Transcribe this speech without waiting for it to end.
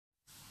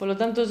Por lo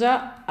tanto,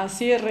 ya a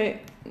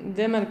cierre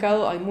de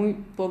mercado hay muy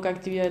poca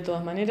actividad de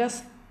todas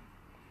maneras.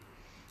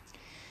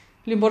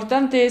 Lo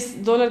importante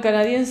es dólar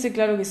canadiense,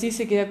 claro que sí,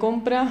 se queda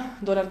compra.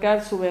 Dólar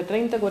CAD sube a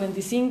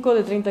 30.45,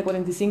 de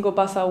 30.45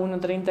 pasa a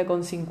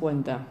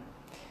 1.30.50.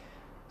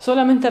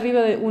 Solamente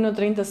arriba de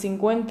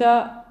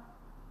 1.30.50,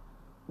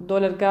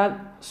 dólar CAD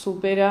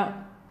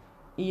supera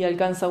y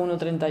alcanza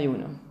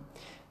 1.31.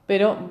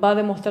 Pero va a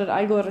demostrar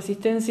algo de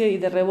resistencia y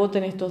de rebote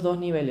en estos dos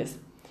niveles.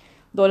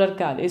 Dollar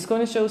CAD is going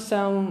to show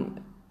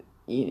some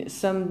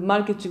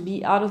market to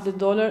be out of the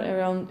dollar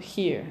around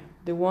here,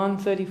 the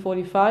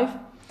 130.45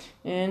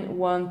 and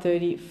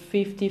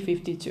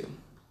 130.50.52.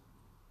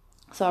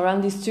 So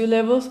around these two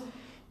levels,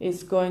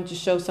 it's going to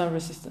show some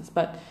resistance.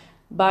 But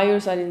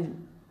buyers are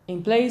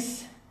in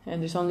place,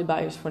 and there's only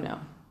buyers for now.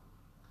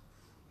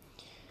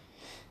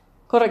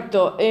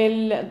 Correcto,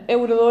 el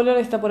euro dólar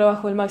está por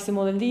abajo del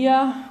máximo del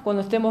día.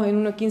 Cuando estemos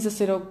en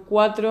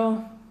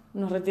 1.1504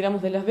 nos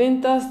retiramos de las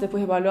ventas,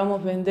 después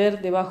evaluamos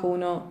vender debajo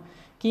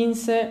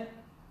 1.15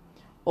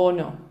 o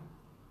no.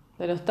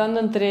 Pero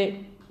estando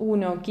entre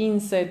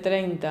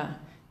 1.1530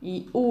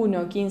 y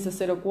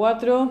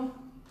 1.1504,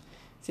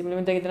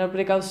 simplemente hay que tener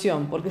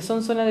precaución, porque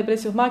son zonas de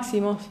precios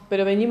máximos,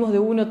 pero venimos de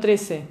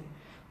 1.13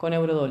 con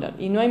euro dólar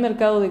y no hay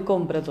mercado de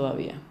compra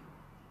todavía.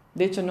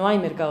 De hecho, no hay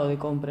mercado de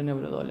compra en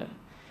euro dólar.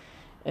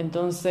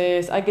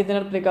 Entonces hay que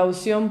tener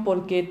precaución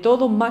porque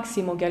todo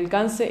máximo que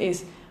alcance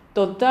es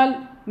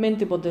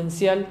totalmente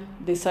potencial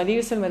de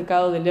salirse el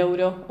mercado del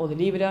euro o de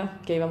libra,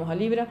 que ahí vamos a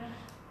libra,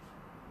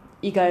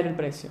 y caer el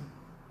precio.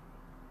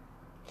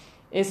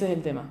 Ese es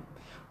el tema.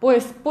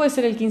 Pues puede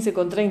ser el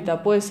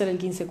 15.30, puede ser el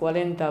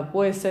 15.40,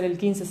 puede ser el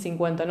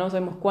 15.50, no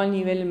sabemos cuál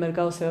nivel el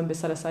mercado se va a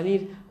empezar a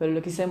salir, pero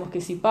lo que sabemos es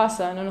que si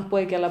pasa no nos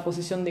puede quedar la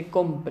posición de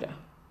compra.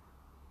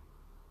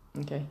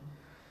 Okay.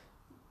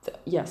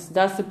 Yes,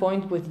 that's the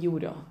point with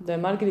euro. The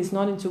market is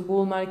not into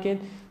bull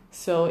market,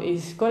 so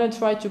it's going to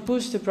try to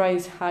push the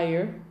price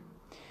higher.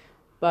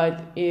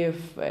 But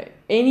if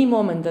any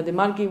moment that the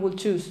market will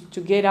choose to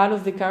get out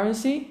of the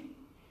currency,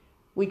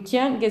 we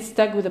can't get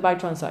stuck with the buy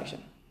transaction.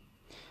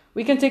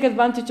 We can take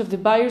advantage of the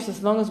buyers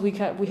as long as we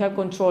have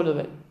control of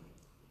it.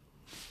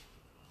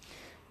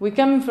 We're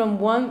coming from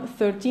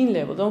 113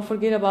 level, don't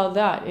forget about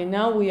that. And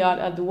now we are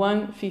at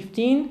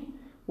 115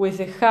 with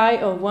a high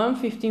of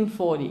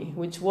 115.40,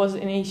 which was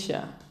in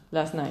Asia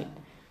last night.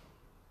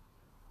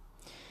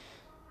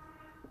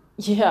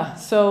 Yeah,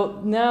 so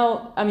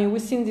now, I mean,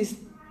 we've seen these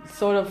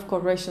sort of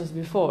corrections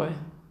before,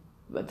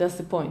 but that's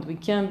the point. We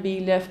can't be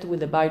left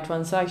with a buy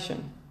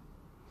transaction.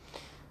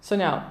 So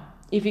now,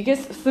 if it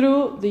gets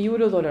through the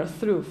euro dollar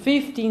through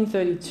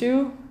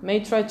 15.32,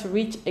 may try to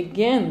reach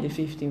again the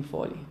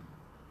 15.40.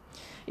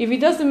 If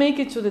it doesn't make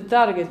it to the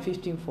target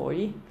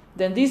 15.40,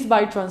 then this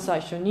buy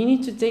transaction you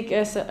need to take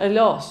as a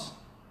loss.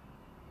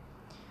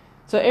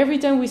 So every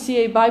time we see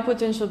a buy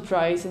potential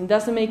price and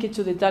doesn't make it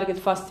to the target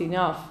fast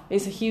enough,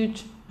 it's a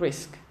huge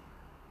risk.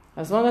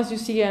 As long as you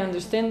see and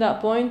understand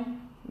that point,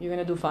 you're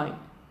going to do fine.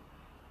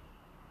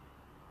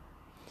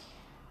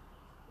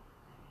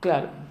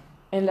 Claro,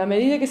 en la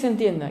medida que se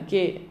entienda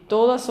que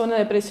toda zona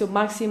de precio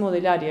máximo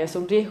del área es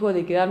un riesgo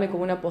de quedarme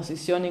con una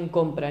posición en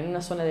compra, en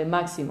una zona de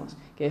máximos,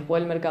 que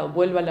después el mercado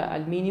vuelva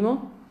al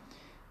mínimo,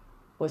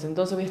 pues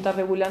entonces voy a estar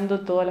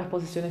regulando todas las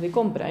posiciones de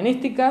compra. En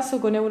este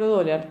caso, con euro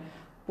dólar,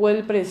 puede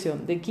el precio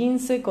de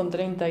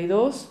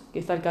 15.32, que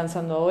está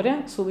alcanzando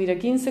ahora, subir a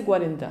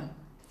 15.40.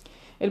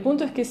 El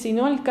punto es que si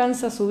no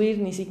alcanza a subir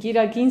ni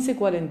siquiera a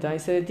 15.40 y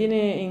se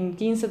detiene en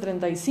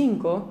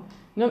 15.35,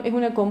 no, es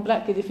una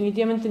compra que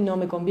definitivamente no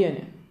me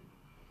conviene.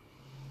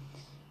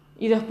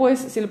 Y después,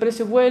 si el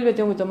precio vuelve,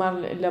 tengo que tomar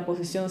la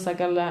posición,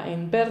 sacarla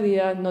en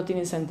pérdida, no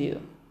tiene sentido.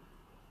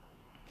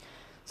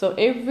 So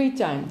every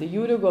time the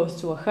euro goes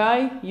to a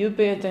high, you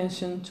pay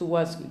attention to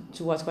what's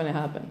going to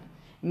happen.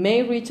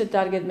 May reach a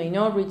target, may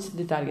not reach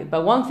the target.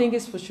 But one thing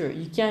is for sure,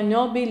 you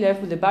cannot be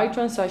left with a buy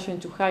transaction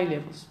to high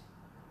levels.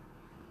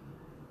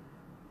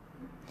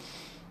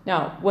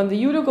 Now, when the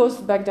euro goes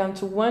back down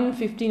to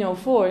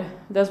 115.04,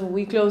 that's when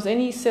we close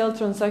any sell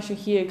transaction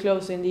here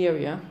close in the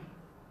area.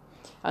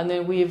 And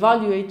then we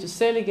evaluate to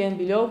sell again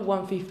below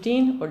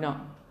 115 or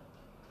not.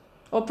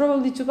 Or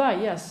probably to buy,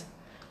 yes.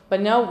 But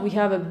now we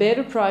have a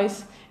better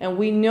price and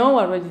we know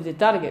already the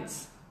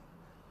targets.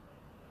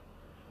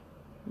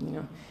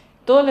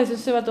 Toda la decisión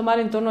se va a tomar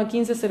en torno a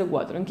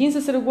 15.04. En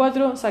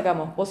 15.04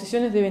 sacamos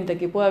posiciones de venta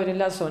que pueda haber en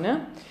la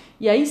zona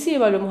y ahí sí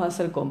evaluamos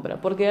hacer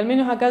compra, porque al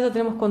menos acá ya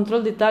tenemos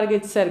control de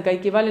targets cerca y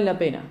que valen la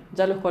pena,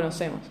 ya los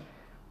conocemos.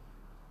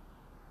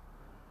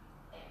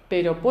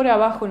 Pero por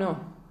abajo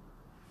no.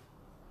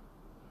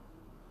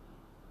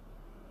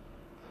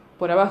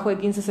 Por abajo de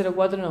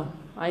 15.04 no,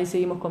 ahí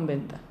seguimos con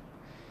venta.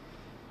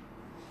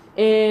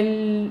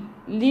 El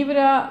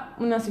Libra,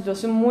 una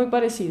situación muy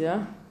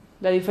parecida.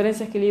 La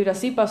diferencia es que Libra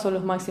sí pasó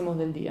los máximos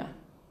del día.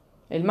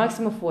 El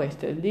máximo fue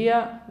este, el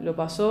día lo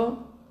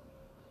pasó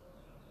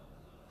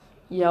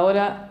y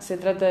ahora se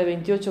trata de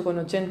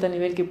 28,80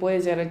 nivel que puede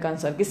llegar a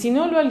alcanzar. Que si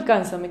no lo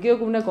alcanza, me quedo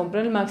con una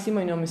compra al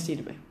máximo y no me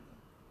sirve.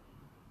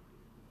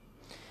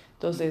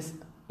 Entonces,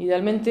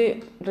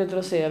 Idealmente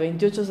retrocede a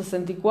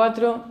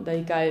 28.64, de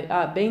ahí cae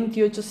a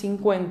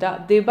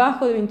 28.50,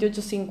 debajo de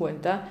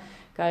 28.50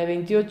 cae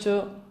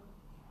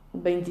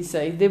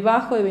 28.26,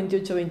 debajo de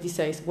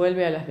 28.26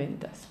 vuelve a las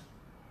ventas.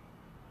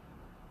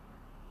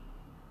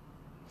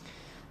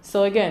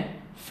 So again,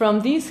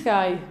 from this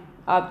high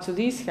up to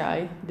this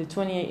high, the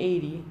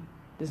 28.80,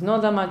 there's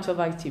not that much of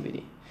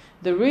activity.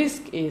 The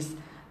risk is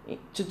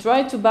to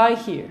try to buy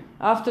here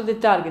after the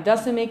target,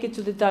 doesn't make it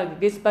to the target,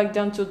 gets back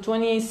down to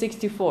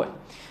 28.64.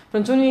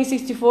 From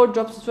 28.64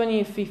 drops to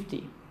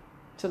 28.50.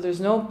 So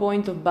there's no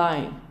point of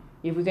buying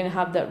if we're going to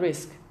have that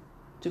risk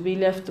to be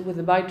left with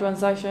the buy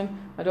transaction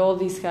at all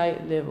these high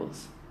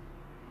levels.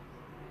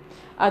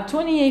 At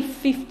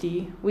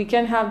 28.50, we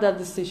can have that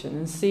decision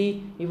and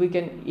see if we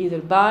can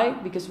either buy,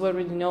 because we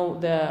already know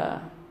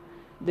the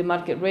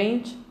market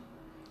range,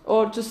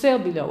 or to sell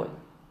below it.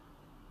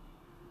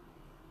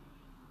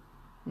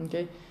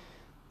 Okay,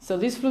 so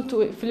this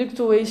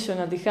fluctuation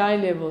at the high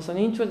levels on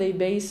intraday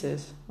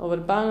basis over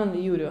pound and the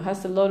euro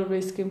has a lot of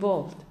risk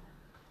involved.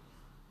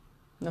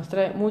 Nos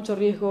trae mucho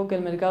riesgo que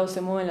el mercado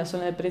se mueva en la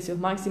zona de precios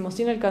máximos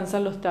sin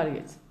alcanzar los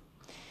targets.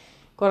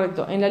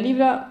 Correcto, en la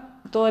libra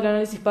todo el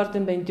análisis parte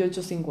en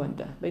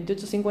 28.50.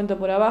 28.50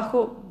 por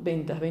abajo,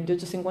 ventas.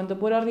 28.50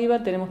 por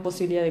arriba, tenemos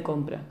posibilidad de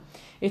compra.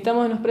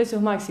 Estamos en los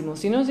precios máximos.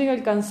 Si no llega a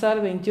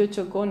alcanzar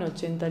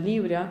 28,80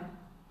 libra,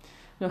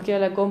 nos queda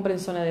la compra en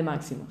zona de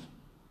máximos.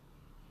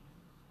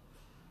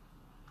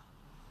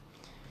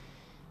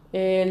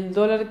 El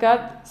dollar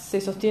CAD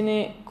se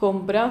sostiene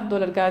compra.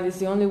 Dollar CAD is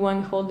the only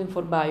one holding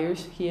for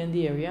buyers here in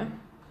the area.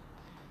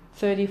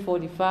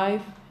 30.45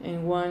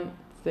 and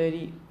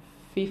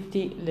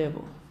 1.30.50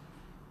 level.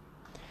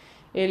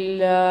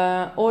 El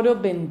oro,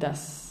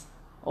 ventas.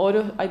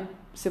 Oro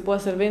se puede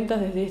hacer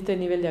ventas desde este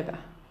nivel de acá.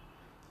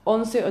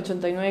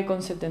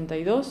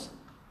 11.89,72.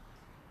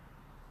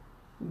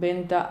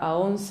 Venta a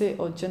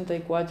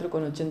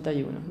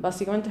 11.84,81.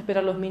 Básicamente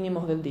esperar los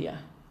mínimos del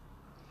día.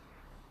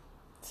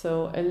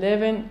 So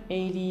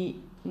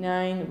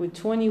 11.89 with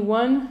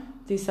 21.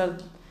 These are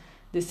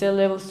the sell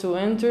levels to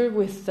enter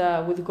with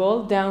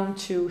gold down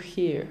to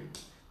here.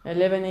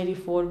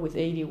 11.84 with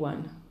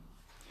 81.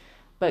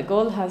 But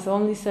gold has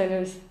only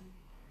sellers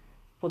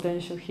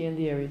potential here in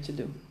the area to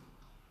do.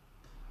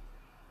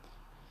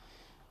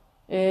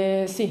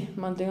 Sí,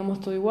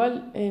 mantengamos todo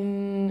igual.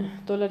 En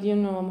dólar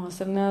yen no vamos a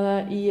hacer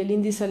nada. Y el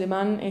índice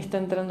alemán está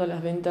entrando a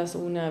las ventas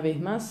una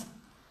vez más.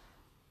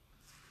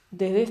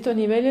 Desde estos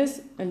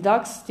niveles, el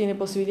DAX tiene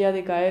posibilidad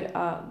de caer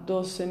a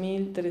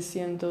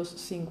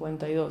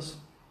 12.352.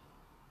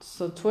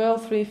 So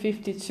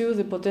 12.352,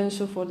 the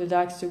potential for the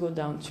DAX to go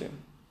down to.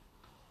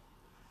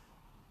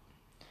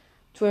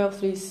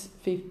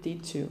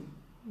 12.352,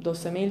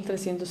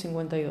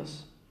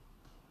 12.352.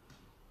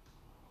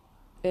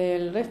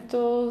 El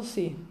resto,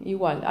 sí,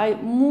 igual. Hay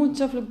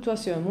mucha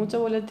fluctuación, mucha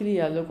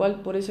volatilidad, lo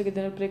cual por eso hay que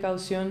tener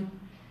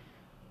precaución.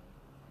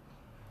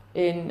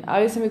 A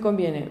veces me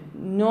conviene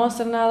no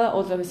hacer nada,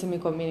 otras veces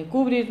me conviene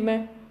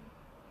cubrirme,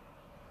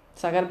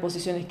 sacar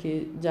posiciones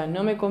que ya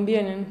no me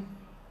convienen.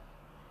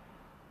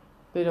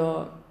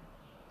 Pero,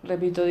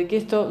 repito, de que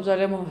esto ya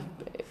lo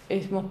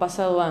hemos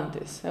pasado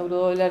antes. Euro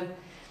dólar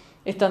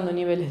estando en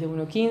niveles de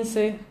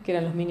 1.15, que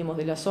eran los mínimos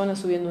de la zona,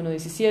 subiendo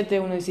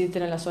 1.17, 1.17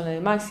 era en la zona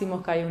de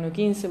máximos, caía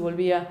 1.15,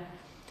 volvía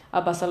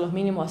a pasar los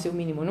mínimos hacia un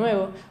mínimo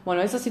nuevo.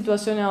 Bueno, esa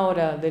situación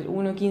ahora del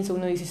 1.15,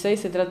 1.16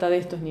 se trata de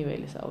estos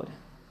niveles ahora.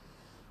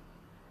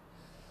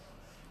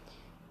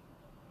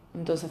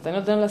 Entonces, hasta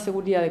no tener la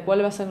seguridad de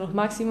cuáles van a ser los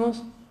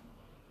máximos,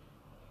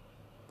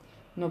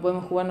 no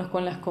podemos jugarnos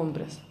con las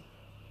compras.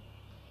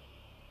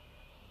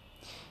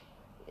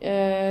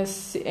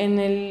 En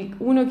el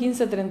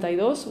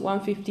 1.1532,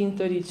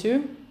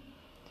 1.1532,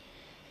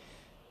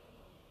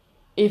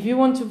 if you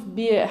want to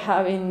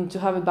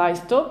have a buy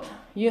stop,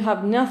 you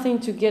have nothing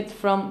to get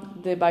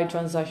from the buy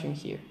transaction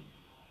here.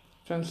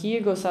 From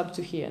here goes up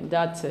to here, and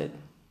that's it.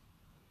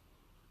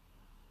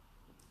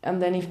 And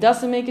then if it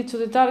doesn't make it to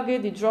the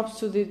target, it drops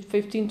to the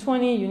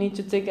 15.20, you need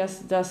to take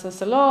that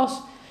as a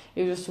loss.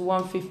 It was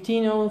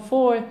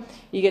 1.15.04,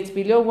 it gets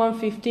below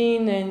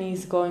 1.15 and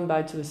it's going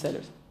back to the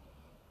sellers.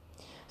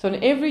 So in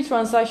every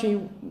transaction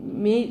you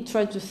may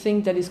try to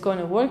think that it's going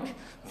to work,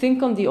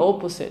 think on the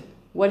opposite.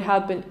 What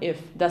happens if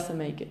it doesn't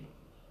make it?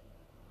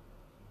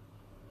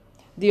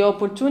 The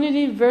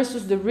opportunity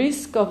versus the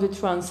risk of the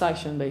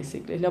transaction,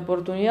 basically. Es la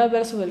oportunidad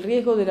versus el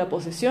riesgo de la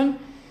posición.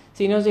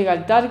 Si no llega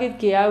al target,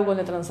 ¿qué hago con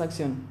la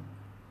transacción?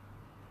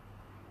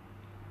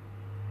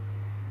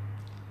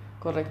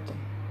 Correcto.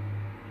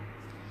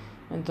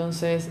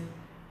 Entonces,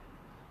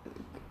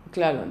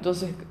 claro,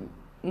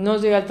 no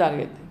llega al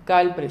target,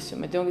 cae el precio,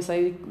 me tengo que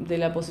salir de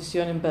la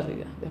posición en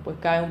pérdida. Después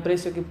cae un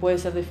precio que puede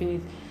ser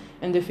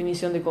en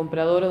definición de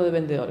comprador o de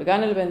vendedor.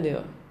 Gana el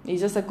vendedor y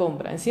ya se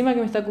compra. Encima que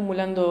me está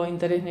acumulando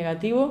interés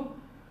negativo,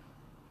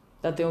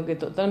 la tengo que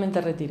totalmente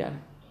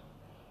retirar.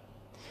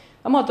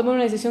 Vamos a tomar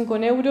una decisión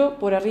con euro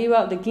por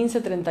arriba de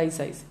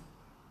 15.36.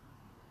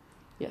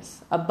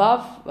 Yes,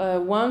 above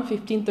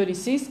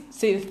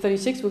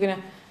 1.1536, we're going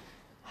to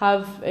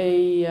have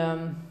a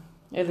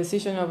A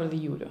decision over the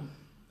euro.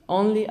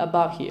 Only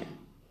above here.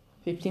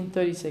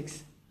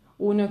 1536.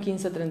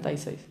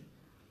 1.1536.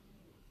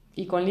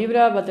 Y con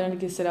libra va a tener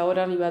que ser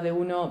ahora arriba de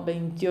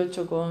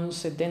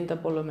 1.28,70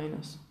 por lo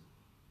menos.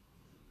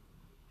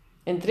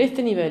 Entre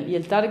este nivel y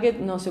el target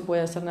no se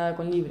puede hacer nada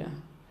con libra.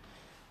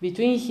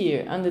 Between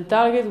here and the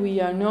target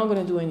we are not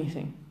going to do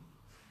anything.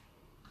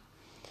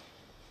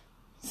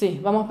 Sí,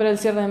 vamos a esperar el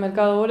cierre de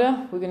mercado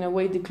ahora. We're going to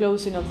wait the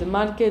closing of the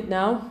market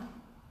now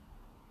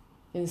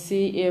and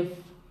see if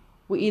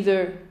we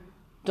either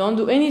don't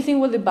do anything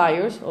with the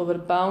buyers over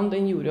pound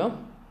and euro,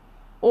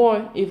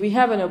 or if we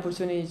have an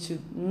opportunity to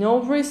no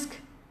risk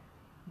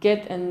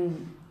get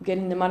in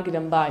the market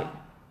and buy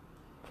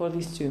for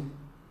these two.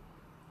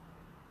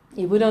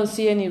 If we don't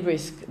see any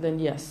risk, then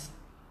yes.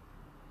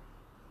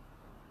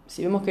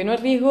 Si vemos que no hay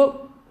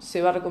riesgo,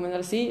 se va a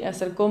recomendar sí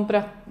hacer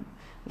compras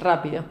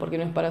rápidas, porque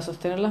no es para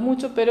sostenerlas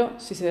mucho, pero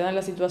si se da en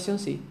la situación,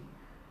 sí.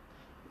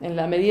 En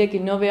la medida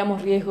que no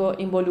veamos riesgo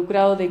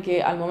involucrado de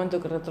que al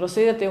momento que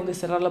retroceda tengo que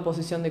cerrar la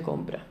posición de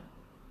compra.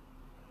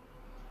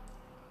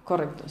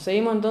 Correcto.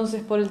 Seguimos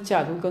entonces por el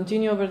chat. We'll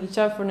continue over the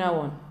chat from now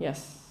on.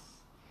 Yes.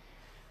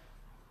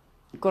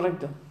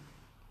 Correcto.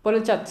 Por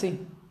el chat, sí.